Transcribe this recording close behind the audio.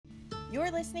You're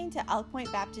listening to Elk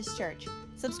Point Baptist Church.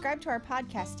 Subscribe to our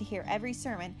podcast to hear every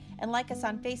sermon and like us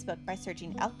on Facebook by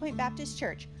searching Elk Point Baptist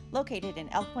Church, located in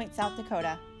Elk Point, South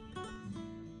Dakota.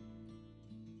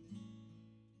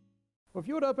 Well, if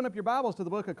you would open up your Bibles to the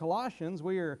book of Colossians,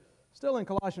 we are still in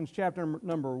Colossians chapter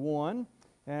number 1,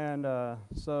 and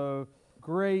so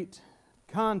great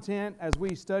content as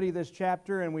we study this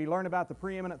chapter and we learn about the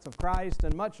preeminence of Christ.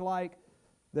 And much like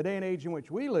the day and age in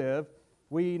which we live,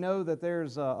 we know that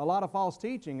there's a lot of false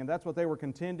teaching, and that's what they were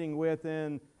contending with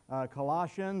in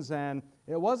Colossians. And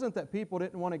it wasn't that people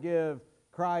didn't want to give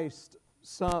Christ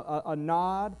a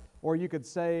nod, or you could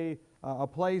say a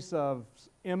place of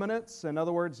eminence. In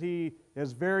other words, He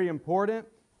is very important,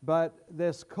 but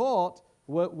this cult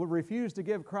would refuse to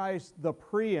give Christ the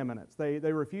preeminence. They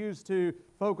refused to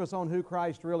focus on who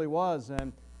Christ really was.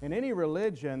 And in any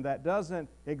religion that doesn't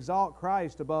exalt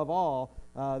Christ above all,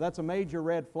 that's a major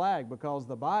red flag, because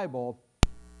the Bible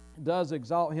does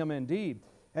exalt Him indeed.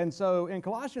 And so in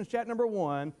Colossians chapter number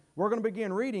 1, we're going to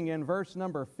begin reading in verse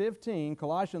number 15,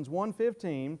 Colossians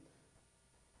 1:15.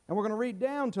 And we're going to read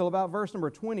down till about verse number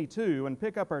 22 and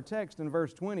pick up our text in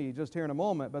verse 20 just here in a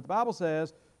moment. But the Bible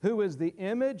says, "Who is the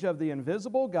image of the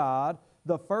invisible God,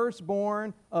 the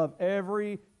firstborn of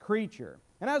every creature."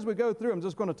 And as we go through, I'm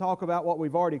just going to talk about what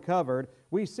we've already covered.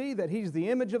 We see that He's the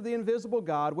image of the invisible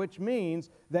God, which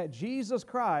means that Jesus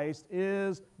Christ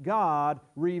is God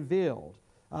revealed.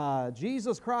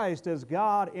 Jesus Christ is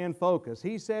God in focus.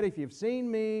 He said, "If you've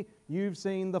seen me, you've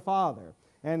seen the Father."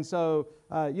 And so,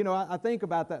 I think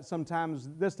about that sometimes.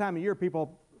 This time of year,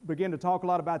 people begin to talk a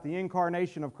lot about the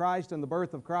incarnation of Christ and the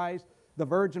birth of Christ, the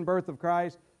virgin birth of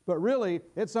Christ. But really,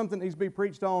 it's something that needs to be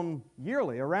preached on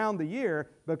yearly, around the year,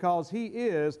 because He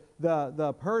is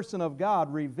the person of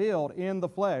God revealed in the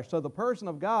flesh. So the person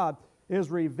of God is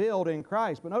revealed in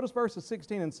Christ. But notice verses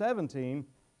 16 and 17.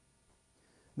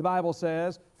 The Bible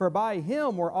says, "For by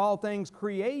Him were all things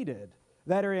created,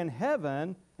 that are in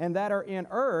heaven and that are in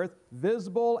earth,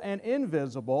 visible and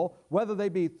invisible, whether they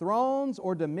be thrones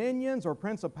or dominions or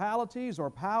principalities or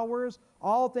powers.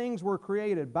 All things were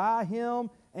created by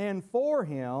Him and for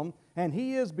Him, and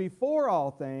He is before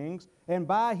all things, and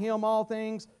by Him all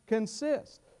things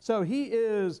consist." So He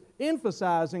is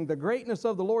emphasizing the greatness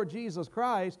of the Lord Jesus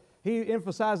Christ. He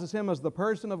emphasizes Him as the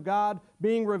person of God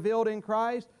being revealed in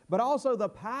Christ, but also the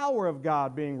power of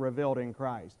God being revealed in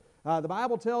Christ. The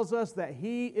Bible tells us that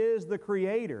He is the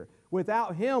Creator.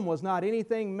 Without Him was not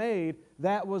anything made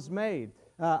that was made.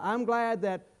 I'm glad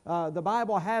that the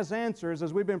Bible has answers,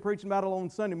 as we've been preaching about it on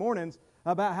Sunday mornings,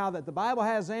 about how that the Bible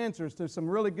has answers to some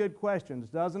really good questions,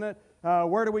 doesn't it?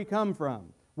 Where do we come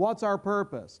from? What's our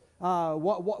purpose?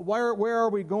 Where are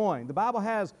we going? The Bible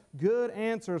has good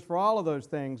answers for all of those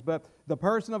things, but the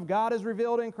person of God is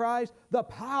revealed in Christ. The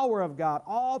power of God.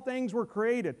 All things were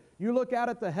created. You look out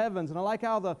at the heavens, and I like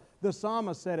how the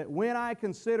psalmist said it, "When I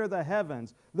consider the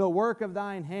heavens, the work of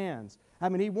Thine hands." I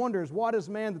mean, he wonders, what is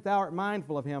man that Thou art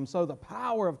mindful of him? So the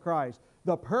power of Christ,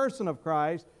 the person of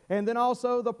Christ, and then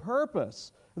also the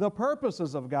purposes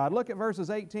of God. Look at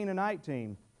verses 18 and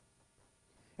 19.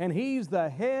 "And He's the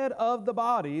head of the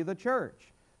body, the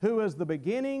church, who is the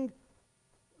beginning,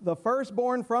 the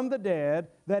firstborn from the dead,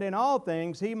 that in all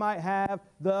things He might have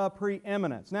the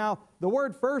preeminence." Now, the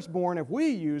word firstborn, if we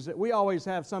use it, we always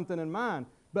have something in mind.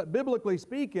 But biblically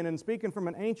speaking, and speaking from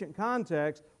an ancient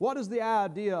context, what does the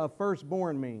idea of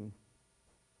firstborn mean?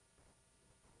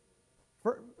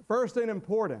 First in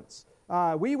importance.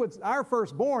 Our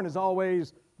firstborn is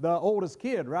always the oldest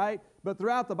kid, right? But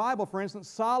throughout the Bible, for instance,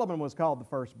 Solomon was called the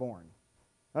firstborn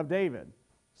of David.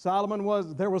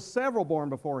 There was several born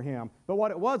before him. But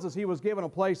what it was is he was given a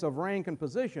place of rank and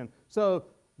position. So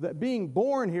that being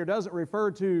born here doesn't refer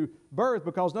to birth,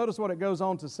 because notice what it goes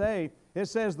on to say. It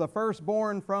says the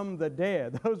firstborn from the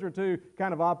dead. Those are two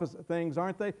kind of opposite things,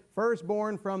 aren't they?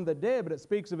 Firstborn from the dead, but it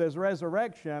speaks of His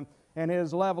resurrection and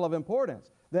His level of importance.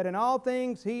 That in all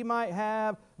things He might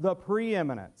have the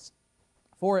preeminence.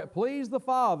 "For it pleased the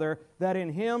Father that in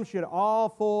Him should all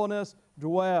fullness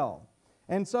dwell."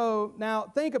 And so, now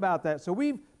think about that. So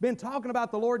we've been talking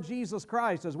about the Lord Jesus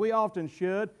Christ, as we often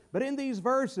should, but in these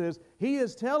verses, He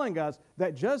is telling us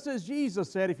that just as Jesus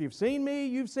said, "If you've seen me,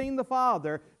 you've seen the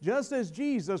Father," just as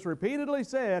Jesus repeatedly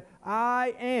said,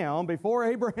 "I am," before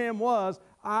Abraham was,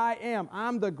 "I am.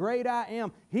 I'm the great I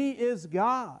am." He is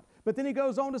God. But then He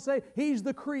goes on to say He's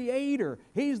the Creator.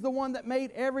 He's the one that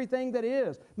made everything that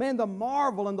is. Man, the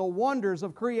marvel and the wonders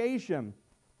of creation.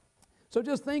 So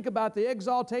just think about the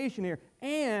exaltation here.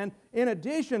 And in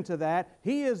addition to that,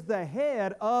 He is the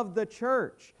head of the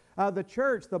church. the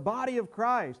church, the body of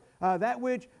Christ, that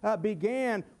which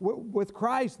began with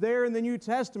Christ there in the New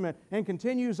Testament and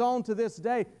continues on to this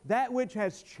day, that which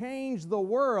has changed the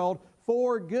world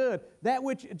for good. That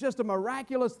which, just a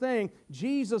miraculous thing,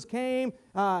 Jesus came,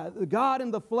 God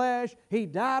in the flesh, He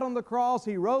died on the cross,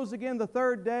 He rose again the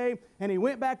third day, and He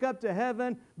went back up to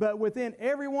heaven. But within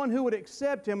everyone who would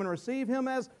accept Him and receive Him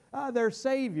as their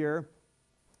Savior,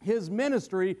 His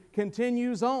ministry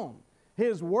continues on.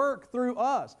 His work through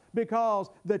us, because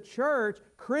the church,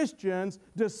 Christians,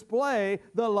 display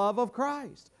the love of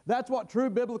Christ. That's what true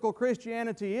biblical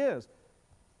Christianity is.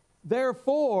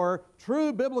 Therefore,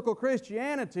 true biblical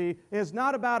Christianity is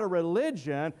not about a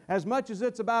religion as much as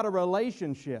it's about a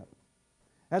relationship.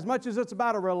 As much as it's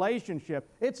about a relationship.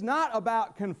 It's not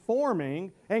about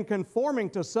conforming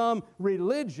to some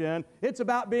religion. It's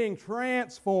about being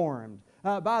transformed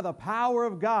by the power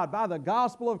of God, by the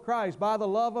gospel of Christ, by the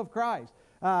love of Christ.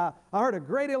 I heard a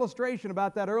great illustration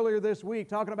about that earlier this week,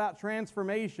 talking about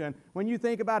transformation. When you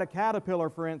think about a caterpillar,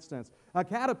 for instance. A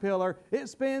caterpillar, it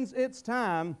spends its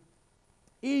time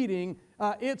eating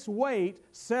its weight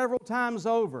several times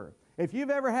over. If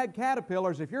you've ever had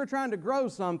caterpillars, if you're trying to grow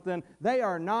something, they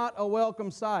are not a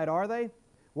welcome sight, are they?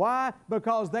 Why?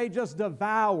 Because they just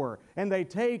devour and they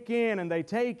take in and they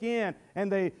take in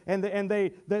and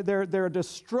they're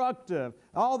destructive.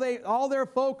 All they're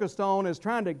focused on is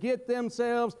trying to get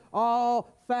themselves all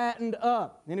fattened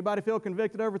up. Anybody feel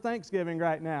convicted over Thanksgiving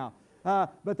right now?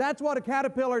 But that's what a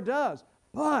caterpillar does.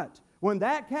 But when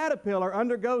that caterpillar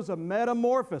undergoes a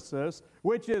metamorphosis,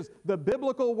 which is the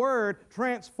biblical word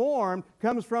transformed,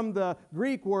 comes from the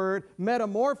Greek word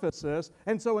metamorphosis.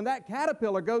 And so when that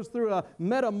caterpillar goes through a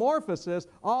metamorphosis,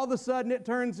 all of a sudden it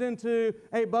turns into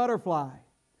a butterfly.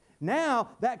 Now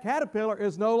that caterpillar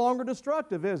is no longer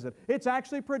destructive, is it? It's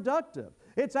actually productive.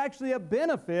 It's actually a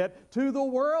benefit to the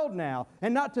world now.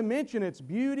 And not to mention its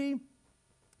beauty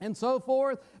and so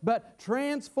forth, but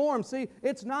transform. See,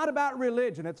 it's not about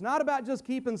religion. It's not about just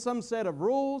keeping some set of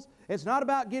rules. It's not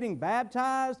about getting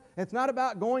baptized. It's not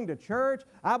about going to church.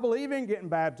 I believe in getting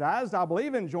baptized. I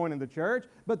believe in joining the church.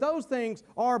 But those things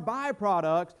are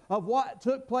byproducts of what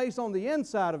took place on the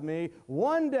inside of me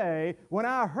one day when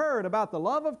I heard about the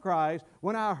love of Christ,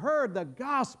 when I heard the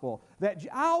gospel. That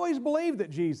I always believed that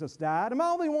Jesus died. Am I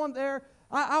the only one there?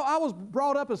 I was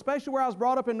brought up, especially where I was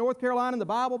brought up in North Carolina in the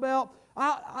Bible Belt.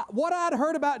 What I'd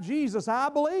heard about Jesus, I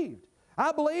believed.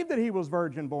 I believed that He was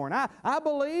virgin born. I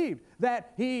believed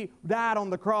that He died on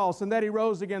the cross and that He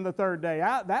rose again the third day.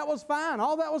 That was fine.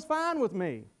 All that was fine with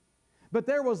me. But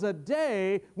there was a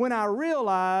day when I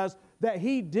realized that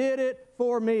He did it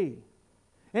for me.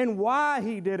 And why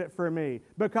He did it for me.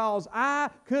 Because I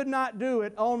could not do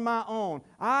it on my own.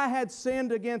 I had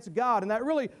sinned against God. And that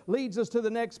really leads us to the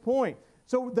next point.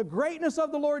 So the greatness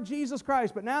of the Lord Jesus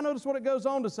Christ. But now notice what it goes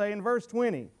on to say in verse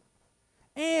 20.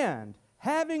 And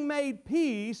having made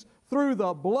peace through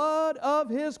the blood of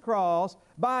His cross,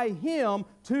 by Him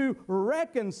to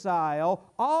reconcile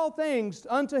all things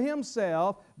unto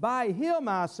Himself, by Him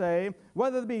I say,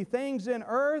 whether it be things in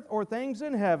earth or things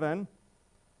in heaven,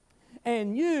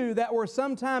 and you that were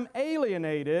sometime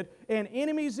alienated and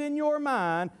enemies in your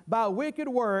mind by wicked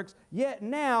works, yet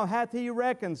now hath He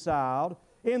reconciled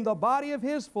in the body of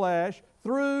His flesh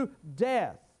through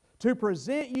death, to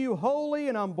present you holy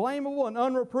and unblameable and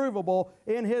unreprovable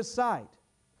in His sight.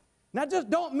 Now just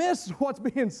don't miss what's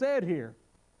being said here.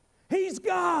 He's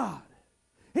God.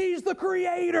 He's the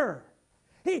Creator.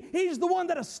 He's the one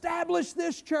that established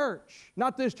this church.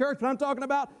 Not this church, but I'm talking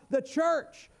about the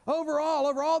church overall,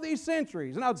 over all these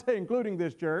centuries. And I would say including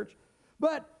this church.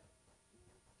 But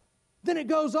then it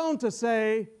goes on to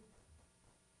say,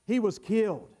 He was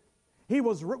killed.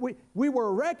 We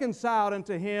were reconciled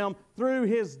unto Him through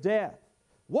His death.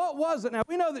 What was it? Now,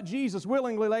 we know that Jesus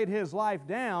willingly laid His life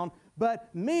down, but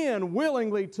men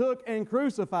willingly took and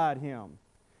crucified Him.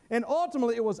 And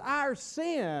ultimately, it was our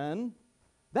sin.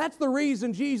 That's the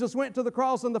reason Jesus went to the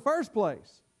cross in the first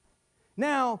place.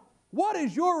 Now, what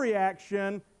is your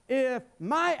reaction if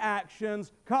my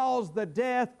actions caused the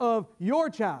death of your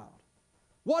child?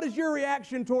 What is your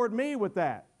reaction toward me with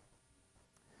that?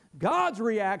 God's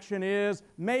reaction is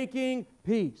making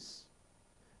peace.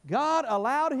 God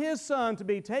allowed His Son to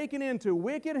be taken into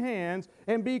wicked hands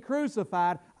and be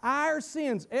crucified. Our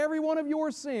sins, every one of your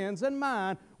sins and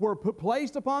mine, were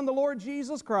placed upon the Lord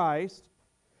Jesus Christ.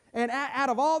 And out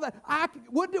of all that,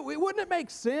 wouldn't it make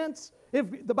sense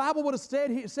if the Bible would have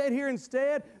said here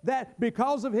instead that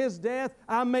because of His death,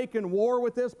 I'm making war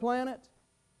with this planet?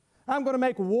 I'm going to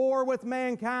make war with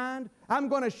mankind. I'm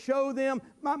going to show them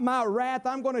my wrath.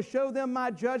 I'm going to show them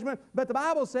my judgment. But the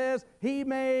Bible says He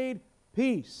made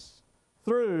peace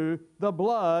through the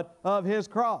blood of His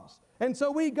cross. And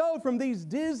so we go from these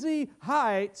dizzy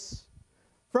heights,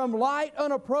 from light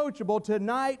unapproachable to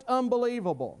night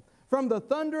unbelievable, from the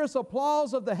thunderous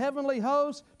applause of the heavenly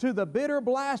host to the bitter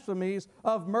blasphemies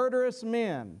of murderous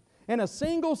men. In a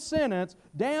single sentence,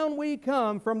 down we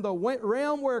come from the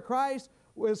realm where Christ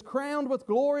was crowned with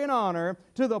glory and honor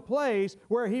to the place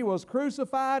where He was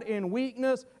crucified in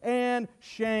weakness and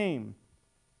shame.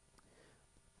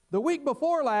 The week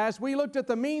before last, we looked at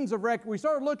the means of we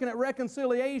started looking at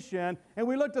reconciliation, and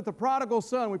we looked at the prodigal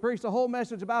son. We preached a whole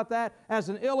message about that as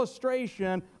an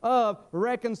illustration of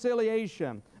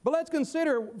reconciliation. But let's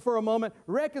consider for a moment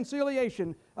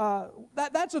reconciliation.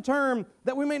 That's a term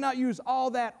that we may not use all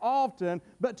that often,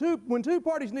 but when two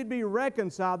parties need to be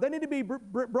reconciled, they need to be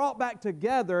brought back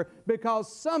together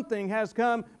because something has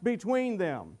come between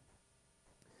them.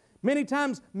 Many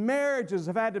times marriages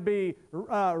have had to be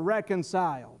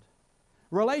reconciled.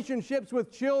 Relationships with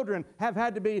children have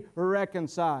had to be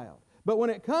reconciled. But when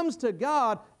it comes to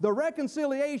God, the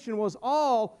reconciliation was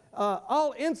all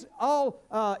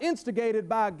instigated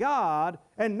by God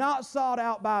and not sought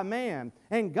out by man.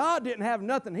 And God didn't have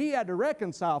nothing He had to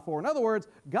reconcile for. In other words,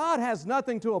 God has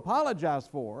nothing to apologize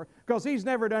for because He's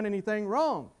never done anything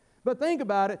wrong. But think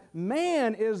about it,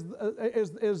 man is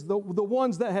the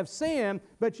ones that have sinned,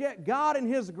 but yet God in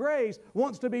His grace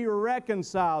wants to be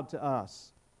reconciled to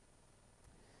us.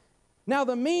 Now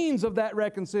the means of that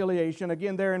reconciliation,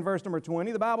 again there in verse number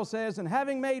 20, the Bible says, and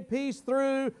having made peace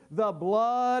through the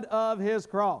blood of His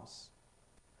cross.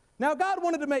 Now God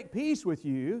wanted to make peace with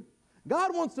you.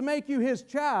 God wants to make you His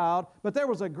child, but there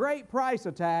was a great price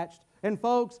attached, and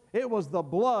folks, it was the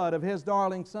blood of His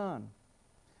darling Son.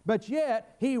 But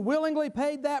yet, He willingly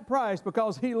paid that price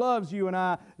because He loves you and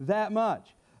I that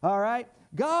much. All right?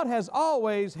 God has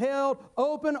always held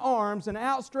open arms and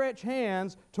outstretched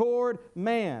hands toward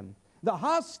man. The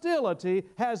hostility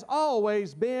has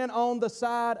always been on the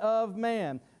side of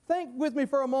man. Think with me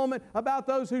for a moment about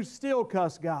those who still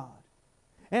cuss God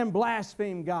and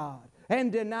blaspheme God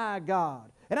and deny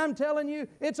God. And I'm telling you,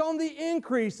 it's on the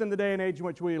increase in the day and age in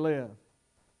which we live.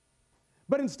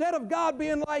 But instead of God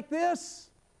being like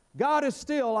this, God is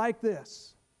still like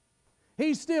this.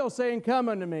 He's still saying, come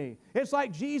unto me. It's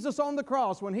like Jesus on the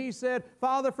cross when He said,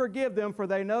 Father, forgive them, for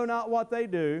they know not what they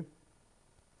do.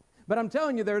 But I'm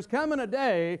telling you, there's coming a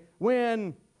day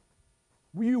when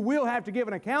you will have to give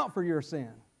an account for your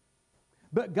sin.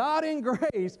 But God in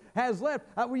grace has left.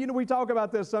 We talk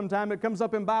about this sometime. It comes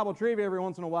up in Bible trivia every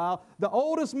once in a while. The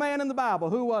oldest man in the Bible,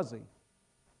 who was he?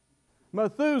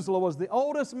 Methuselah was the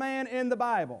oldest man in the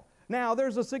Bible. Now,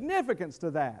 there's a significance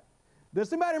to that.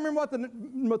 Does anybody remember what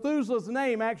Methuselah's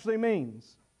name actually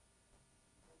means?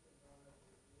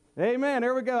 Amen.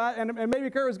 There we go. And maybe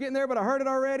Kurt was getting there, but I heard it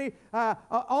already.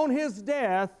 On his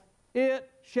death, it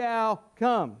shall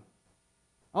come.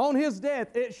 On his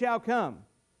death, it shall come.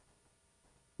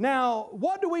 Now,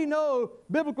 what do we know,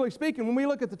 biblically speaking, when we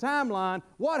look at the timeline,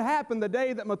 what happened the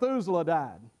day that Methuselah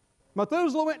died?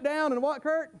 Methuselah went down, and what,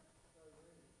 Kurt?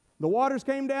 The waters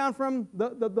came down from,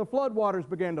 the flood waters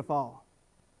began to fall.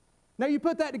 Now, you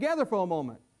put that together for a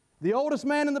moment. The oldest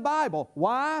man in the Bible.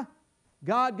 Why?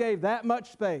 God gave that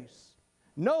much space.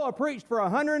 Noah preached for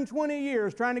 120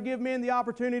 years trying to give men the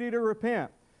opportunity to repent.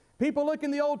 People look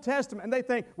in the Old Testament and they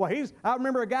think, well, I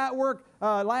remember a guy at work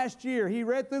last year, he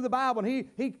read through the Bible and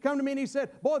he come to me and he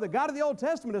said, boy, the God of the Old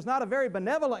Testament is not a very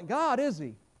benevolent God, is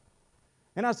He?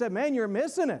 And I said, man, you're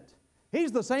missing it.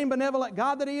 He's the same benevolent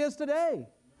God that He is today.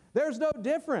 There's no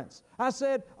difference. I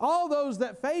said, all those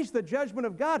that face the judgment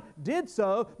of God did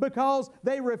so because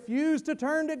they refused to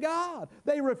turn to God.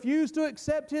 They refused to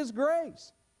accept His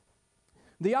grace.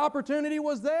 The opportunity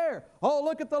was there. Oh,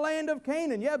 look at the land of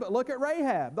Canaan. Yeah, but look at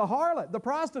Rahab, the harlot, the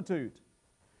prostitute.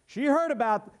 She heard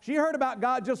about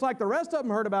God just like the rest of them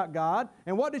heard about God.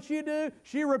 And what did she do?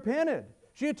 She repented.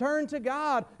 She turned to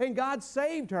God, and God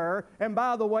saved her. And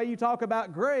by the way, you talk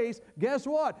about grace, guess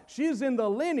what? She's in the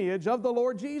lineage of the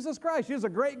Lord Jesus Christ. She's a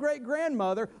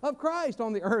great-great-grandmother of Christ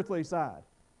on the earthly side.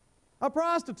 A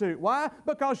prostitute. Why?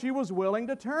 Because she was willing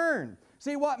to turn.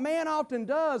 See, what man often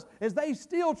does is they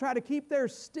still try to keep their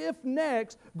stiff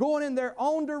necks going in their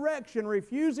own direction,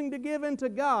 refusing to give in to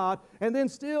God, and then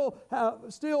still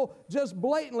just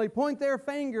blatantly point their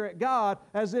finger at God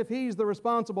as if He's the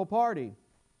responsible party.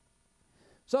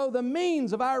 So the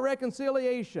means of our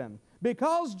reconciliation,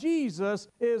 because Jesus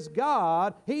is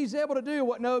God, He's able to do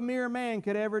what no mere man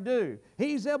could ever do.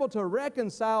 He's able to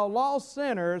reconcile lost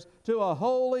sinners to a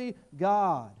holy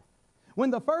God. When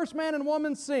the first man and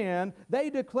woman sinned, they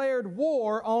declared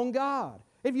war on God.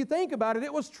 If you think about it,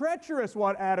 it was treacherous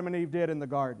what Adam and Eve did in the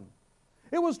garden.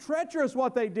 It was treacherous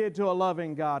what they did to a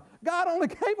loving God. God only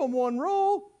gave them one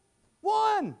rule.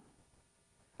 One.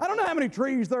 I don't know how many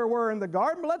trees there were in the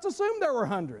garden, but let's assume there were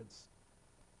hundreds.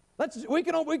 We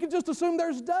can just assume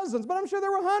there's dozens, but I'm sure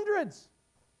there were hundreds.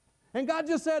 And God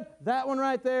just said, that one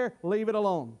right there, leave it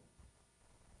alone.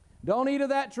 Don't eat of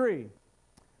that tree.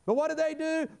 But what did they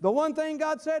do? The one thing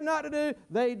God said not to do,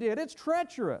 they did. It's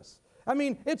treacherous. I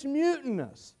mean, it's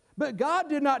mutinous. But God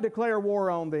did not declare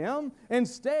war on them.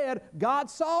 Instead, God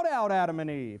sought out Adam and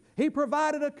Eve. He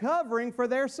provided a covering for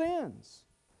their sins.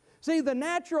 See, the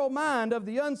natural mind of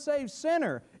the unsaved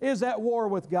sinner is at war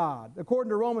with God. According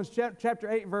to Romans chapter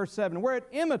 8, verse 7, we're at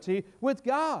enmity with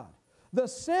God. The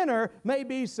sinner may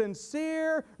be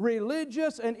sincere,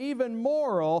 religious, and even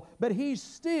moral, but he's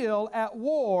still at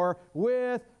war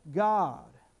with God.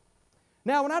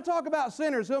 Now, when I talk about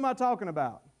sinners, who am I talking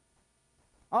about?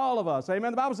 All of us,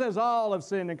 amen? The Bible says all have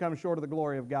sinned and come short of the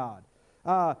glory of God.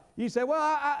 You say, well,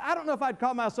 I don't know if I'd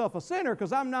call myself a sinner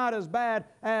because I'm not as bad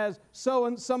as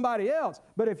somebody else.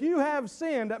 But if you have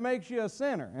sinned, that makes you a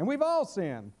sinner. And we've all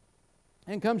sinned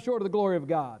and come short of the glory of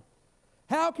God.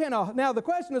 Now the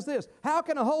question is this, how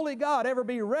can a holy God ever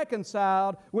be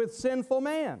reconciled with sinful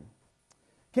man?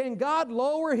 Can God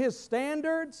lower His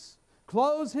standards,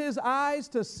 close His eyes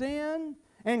to sin,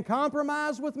 and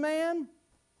compromise with man?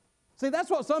 See, that's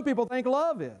what some people think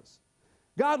love is.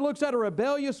 God looks at a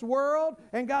rebellious world,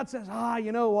 and God says,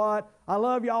 you know what? I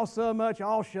love y'all so much,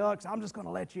 all shucks, I'm just going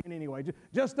to let you in anyway.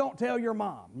 Just don't tell your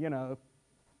mom, you know.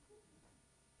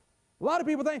 A lot of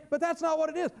people think, but that's not what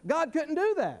it is. God couldn't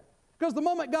do that. Because the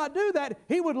moment God do that,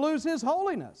 He would lose His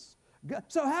holiness.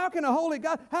 So how can a holy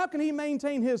God, how can He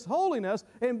maintain His holiness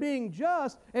and being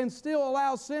just and still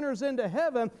allow sinners into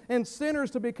heaven and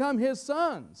sinners to become His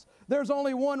sons? There's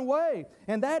only one way,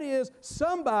 and that is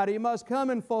somebody must come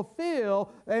and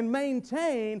fulfill and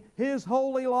maintain His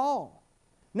holy law.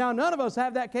 Now, none of us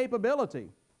have that capability.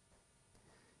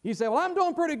 You say, well, I'm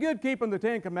doing pretty good keeping the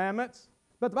Ten Commandments.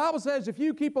 But the Bible says if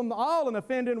you keep them all and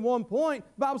offend in one point,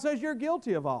 the Bible says you're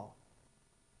guilty of all.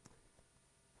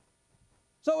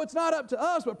 So it's not up to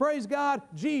us, but praise God,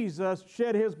 Jesus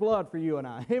shed His blood for you and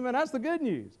I. Amen. That's the good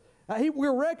news.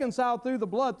 We're reconciled through the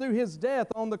blood, through His death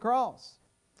on the cross.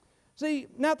 See,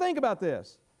 now think about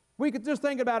this. We could just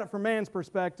think about it from man's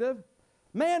perspective.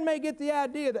 Man may get the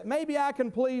idea that maybe I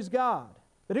can please God.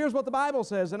 But here's what the Bible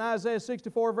says in Isaiah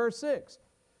 64, verse 6.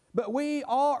 But we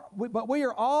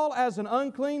are all as an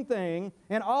unclean thing,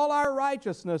 and all our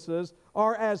righteousnesses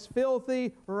are as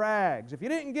filthy rags. If you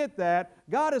didn't get that,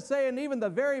 God is saying even the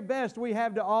very best we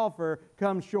have to offer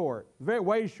comes short,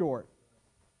 way short.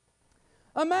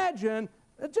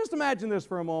 Just imagine this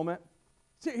for a moment.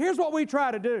 See, here's what we try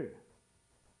to do.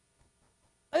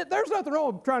 There's nothing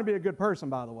wrong with trying to be a good person,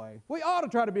 by the way. We ought to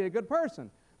try to be a good person.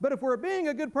 But if we're being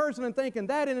a good person and thinking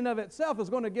that in and of itself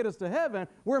is going to get us to heaven,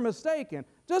 we're mistaken.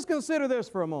 Just consider this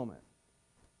for a moment.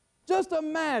 Just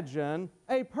imagine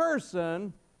a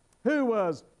person who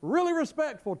was really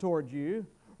respectful toward you,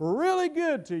 really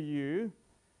good to you.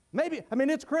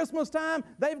 It's Christmas time.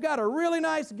 They've got a really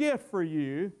nice gift for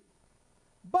you,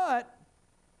 but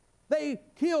they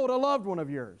killed a loved one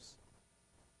of yours.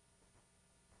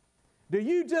 Do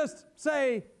you just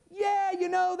say, yeah, you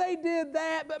know, they did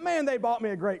that, but man, they bought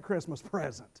me a great Christmas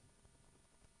present?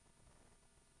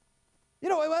 You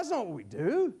know, that's not what we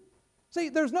do. See,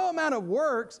 there's no amount of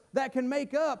works that can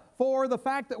make up for the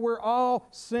fact that we're all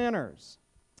sinners.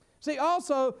 See,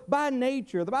 also, by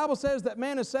nature, the Bible says that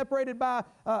man is separated by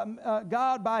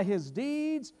God by his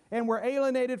deeds, and we're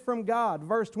alienated from God.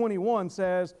 Verse 21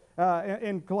 says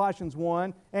in Colossians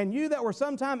 1, and you that were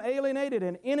sometime alienated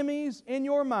and enemies in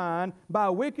your mind by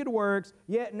wicked works,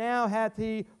 yet now hath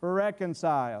He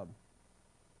reconciled.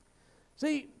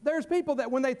 See, there's people that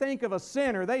when they think of a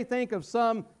sinner, they think of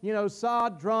some,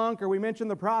 sod drunk, or we mentioned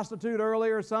the prostitute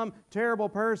earlier, some terrible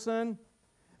person.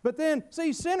 But then,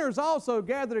 see, sinners also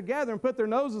gather together and put their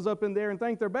noses up in there and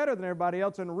think they're better than everybody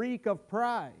else and reek of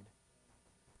pride.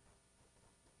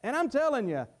 And I'm telling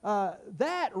you,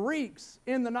 that reeks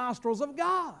in the nostrils of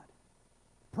God.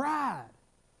 Pride.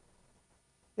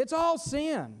 It's all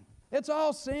sin. It's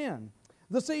all sin.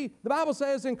 The Bible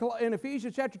says in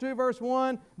Ephesians chapter 2, verse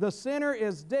 1, the sinner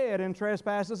is dead in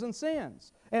trespasses and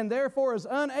sins, and therefore is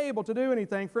unable to do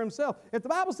anything for himself. If the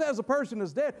Bible says a person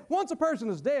is dead, once a person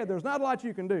is dead, there's not a lot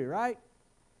you can do, right?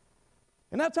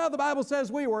 And that's how the Bible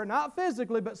says we were, not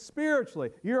physically, but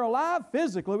spiritually. You're alive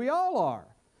physically, we all are.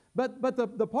 But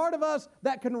the part of us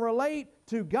that can relate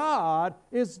to God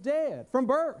is dead from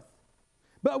birth.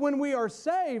 But when we are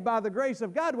saved by the grace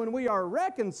of God, when we are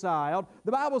reconciled,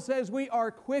 the Bible says we are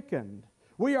quickened.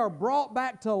 We are brought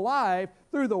back to life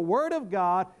through the Word of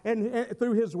God and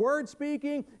through His Word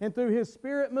speaking and through His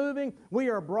Spirit moving. We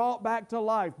are brought back to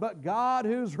life. But God,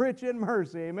 who's rich in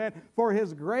mercy, amen, for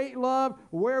His great love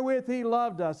wherewith He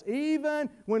loved us,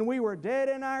 even when we were dead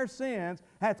in our sins,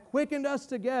 hath quickened us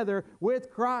together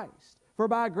with Christ. For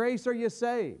by grace are ye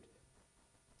saved,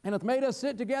 and hath made us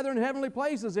sit together in heavenly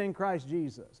places in Christ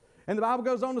Jesus. And the Bible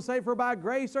goes on to say, for by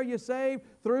grace are ye saved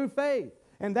through faith,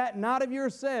 and that not of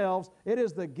yourselves, it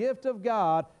is the gift of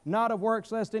God, not of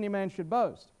works, lest any man should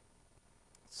boast.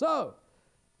 So,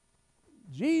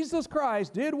 Jesus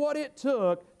Christ did what it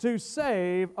took to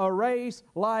save a race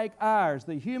like ours,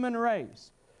 the human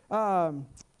race.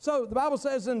 So the Bible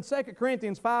says in 2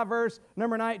 Corinthians 5, verse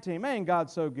number 19, man,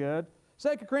 God's so good.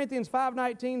 2 Corinthians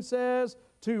 5:19 says,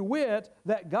 to wit,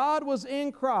 that God was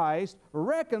in Christ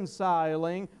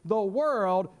reconciling the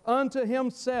world unto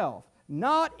Himself,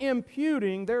 not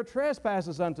imputing their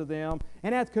trespasses unto them,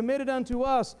 and hath committed unto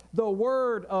us the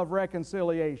word of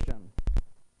reconciliation.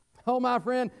 Oh, my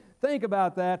friend, think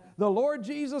about that. The Lord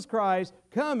Jesus Christ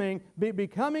becoming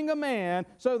a man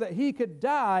so that He could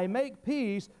die, make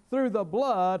peace through the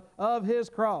blood of His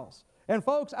cross. And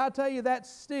folks, I tell you,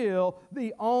 that's still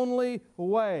the only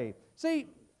way. See,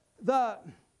 the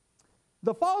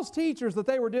false teachers that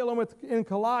they were dealing with in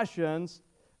Colossians,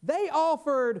 they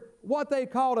offered what they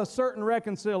called a certain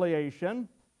reconciliation.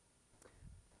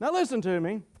 Now listen to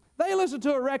me. They listened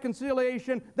to a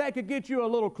reconciliation that could get you a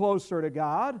little closer to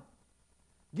God,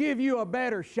 give you a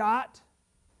better shot,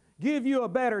 give you a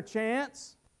better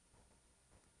chance.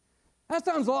 That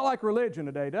sounds a lot like religion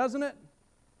today, doesn't it?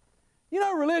 You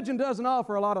know, religion doesn't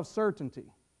offer a lot of certainty.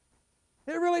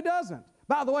 It really doesn't.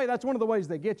 By the way, that's one of the ways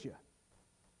they get you,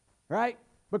 right?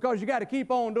 Because you got to keep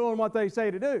on doing what they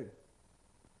say to do.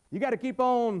 You got to keep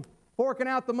on forking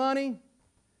out the money.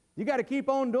 You got to keep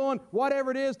on doing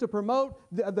whatever it is to promote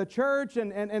the church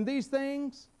and these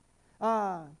things.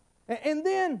 And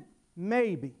then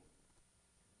maybe,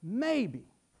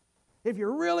 if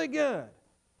you're really good,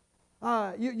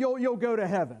 you'll go to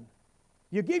heaven.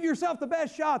 You give yourself the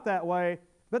best shot that way,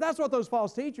 but that's what those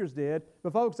false teachers did.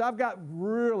 But folks, I've got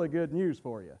really good news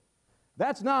for you.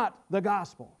 That's not the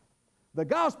gospel. The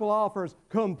gospel offers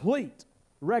complete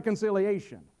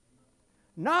reconciliation.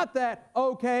 Not that,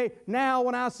 okay, now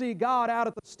when I see God out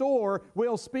at the store,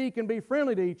 we'll speak and be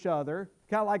friendly to each other,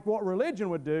 kind of like what religion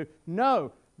would do.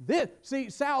 No.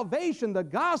 Salvation, the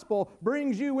gospel,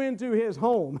 brings you into His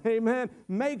home. Amen.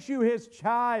 Makes you His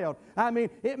child. I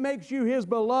mean, it makes you His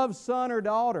beloved son or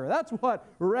daughter. That's what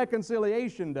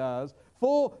reconciliation does.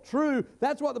 Full, true.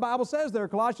 That's what the Bible says there,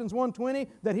 Colossians 1:20,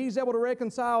 that He's able to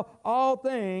reconcile all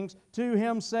things to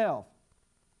Himself.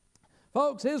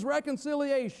 Folks, His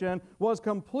reconciliation was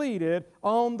completed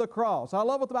on the cross. I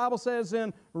love what the Bible says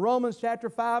in Romans chapter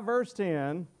 5, verse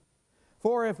 10.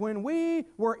 For if when we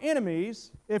were enemies,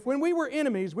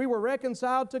 we were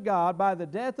reconciled to God by the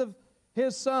death of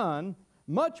His Son,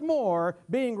 much more,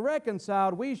 being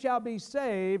reconciled, we shall be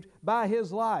saved by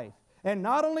His life. And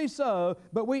not only so,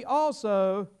 but we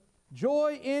also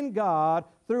joy in God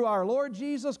through our Lord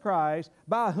Jesus Christ,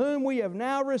 by whom we have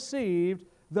now received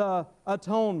the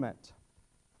atonement.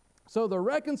 So the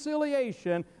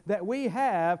reconciliation that we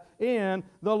have in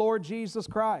the Lord Jesus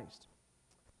Christ.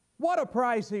 What a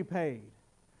price He paid.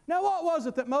 Now, what was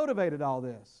it that motivated all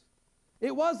this?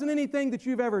 It wasn't anything that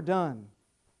you've ever done.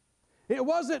 It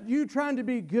wasn't you trying to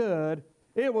be good.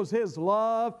 It was His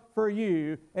love for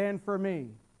you and for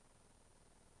me.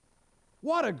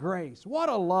 What a grace, what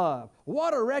a love,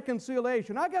 what a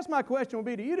reconciliation. I guess my question will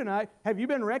be to you tonight, have you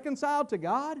been reconciled to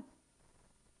God?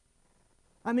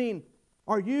 I mean,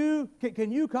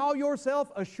 can you call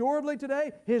yourself assuredly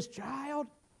today His child?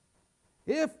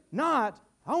 If not,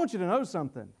 I want you to know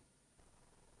something.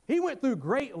 He went through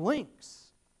great lengths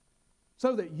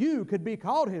so that you could be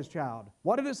called His child.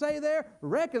 What did it say there?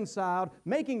 Reconciled,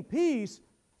 making peace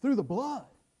through the blood.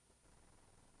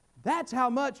 That's how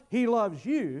much He loves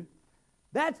you.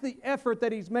 That's the effort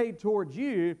that He's made towards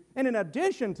you. And in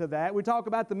addition to that, we talk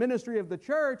about the ministry of the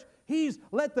church. He's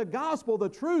let the gospel, the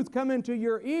truth, come into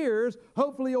your ears.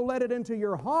 Hopefully you'll let it into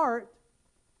your heart.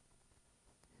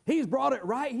 He's brought it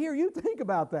right here. You think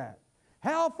about that.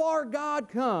 How far God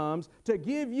comes to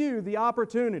give you the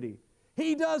opportunity.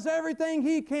 He does everything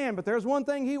He can, but there's one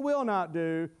thing He will not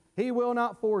do. He will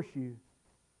not force you.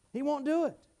 He won't do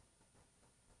it.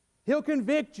 He'll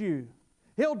convict you.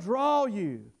 He'll draw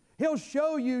you. He'll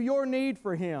show you your need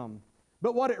for Him.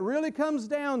 But what it really comes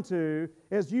down to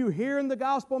is you hearing the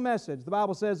gospel message. The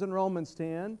Bible says in Romans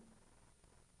 10,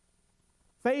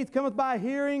 faith cometh by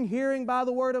hearing, hearing by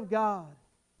the Word of God.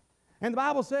 And the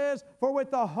Bible says, for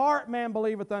with the heart man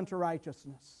believeth unto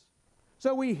righteousness.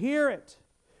 So we hear it.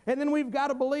 And then we've got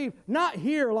to believe, not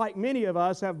hear like many of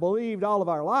us have believed all of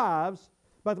our lives,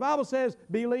 but the Bible says,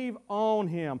 believe on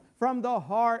Him. From the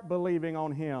heart believing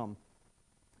on Him.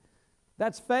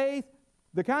 That's faith.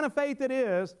 The kind of faith it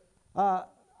is,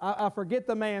 I forget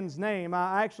the man's name.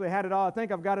 I actually had it all. I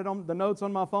think I've got it on the notes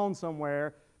on my phone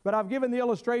somewhere. But I've given the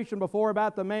illustration before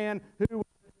about the man who would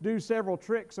do several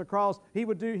tricks across. He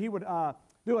would do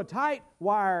a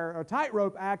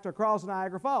tightrope act across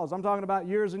Niagara Falls. I'm talking about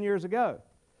years and years ago.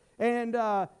 And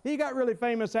he got really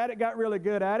famous at it, got really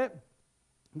good at it.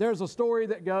 There's a story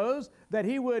that goes that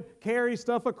he would carry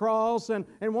stuff across, and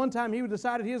one time he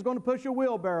decided he was going to push a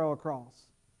wheelbarrow across.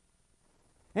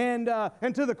 And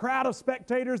to the crowd of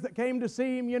spectators that came to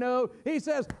see him, he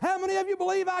says, how many of you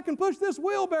believe I can push this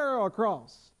wheelbarrow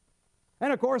across?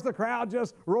 And of course the crowd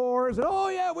just roars, oh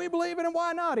yeah, we believe it, and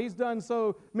why not? He's done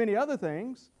so many other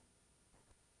things.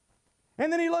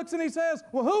 And then he looks and he says,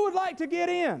 well, who would like to get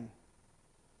in?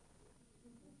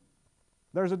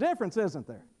 There's a difference, isn't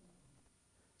there?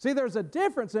 See, there's a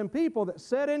difference in people that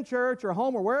sit in church or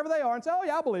home or wherever they are and say, oh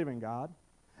yeah, I believe in God.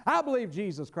 I believe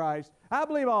Jesus Christ. I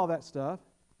believe all that stuff.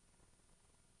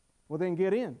 Well, then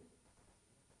get in.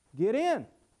 Get in.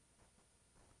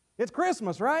 It's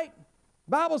Christmas, right?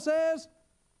 The Bible says,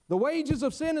 the wages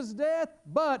of sin is death,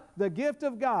 but the gift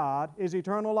of God is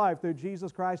eternal life through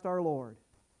Jesus Christ our Lord.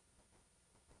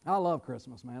 I love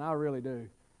Christmas, man. I really do.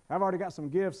 I've already got some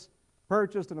gifts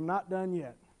purchased and I'm not done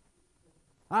yet.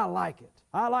 I like it.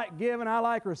 I like giving. I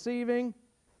like receiving.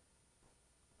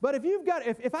 But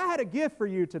if I had a gift for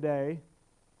you today,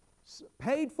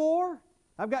 paid for,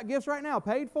 I've got gifts right now,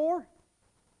 paid for.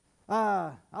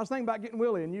 I was thinking about getting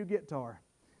Willie a new guitar.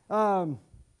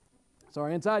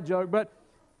 Sorry, inside joke, but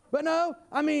no,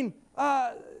 I mean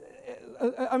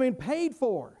paid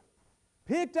for,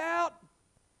 picked out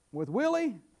with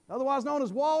Willie, otherwise known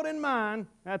as Walt in mind.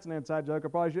 That's an inside joke I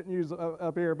probably shouldn't use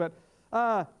up here, but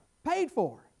paid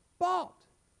for, bought,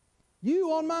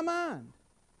 you on my mind.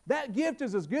 That gift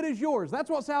is as good as yours. That's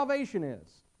what salvation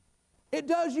is. It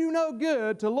does you no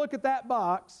good to look at that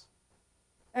box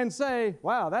and say,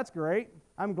 wow, that's great.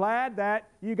 I'm glad that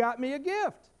you got me a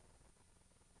gift.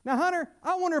 Now, Hunter,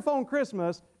 I wonder if on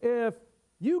Christmas, if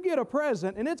you get a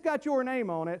present and it's got your name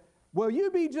on it, will you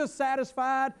be just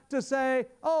satisfied to say,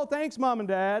 oh, thanks, Mom and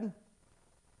Dad,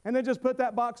 and then just put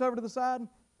that box over to the side?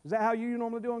 Is that how you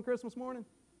normally do on Christmas morning?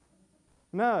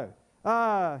 No.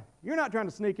 You're not trying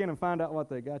to sneak in and find out what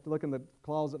they got, to look in the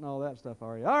closet and all that stuff,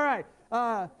 are you? All right.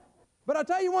 But I'll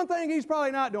tell you one thing he's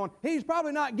probably not doing. He's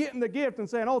probably not getting the gift and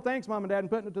saying, oh, thanks, Mom and Dad, and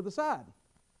putting it to the side.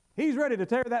 He's ready to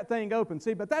tear that thing open.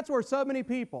 See, but that's where so many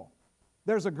people,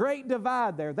 there's a great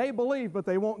divide there. They believe, but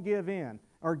they won't give in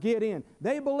or get in.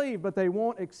 They believe, but they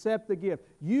won't accept the gift.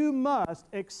 You must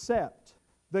accept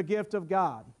the gift of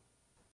God.